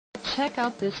Check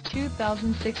out this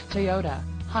 2006 Toyota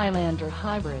Highlander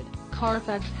Hybrid.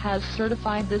 Carfax has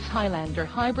certified this Highlander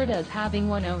Hybrid as having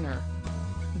one owner.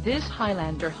 This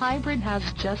Highlander Hybrid has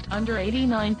just under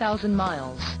 89,000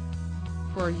 miles.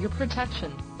 For your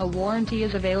protection, a warranty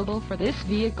is available for this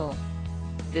vehicle.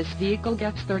 This vehicle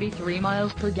gets 33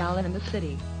 miles per gallon in the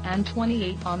city, and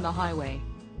 28 on the highway.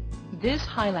 This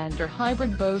Highlander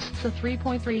Hybrid boasts a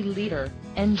 3.3-liter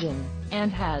engine,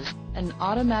 and has an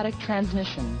automatic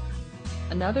transmission.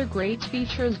 Another great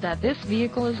feature is that this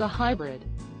vehicle is a hybrid.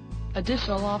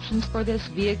 Additional options for this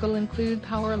vehicle include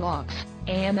power locks,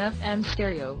 AM/FM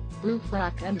stereo, roof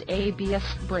rack and ABS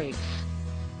brakes.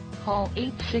 Call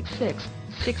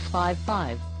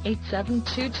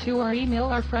 866-655-8722 or email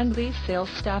our friendly sales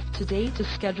staff today to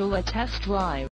schedule a test drive.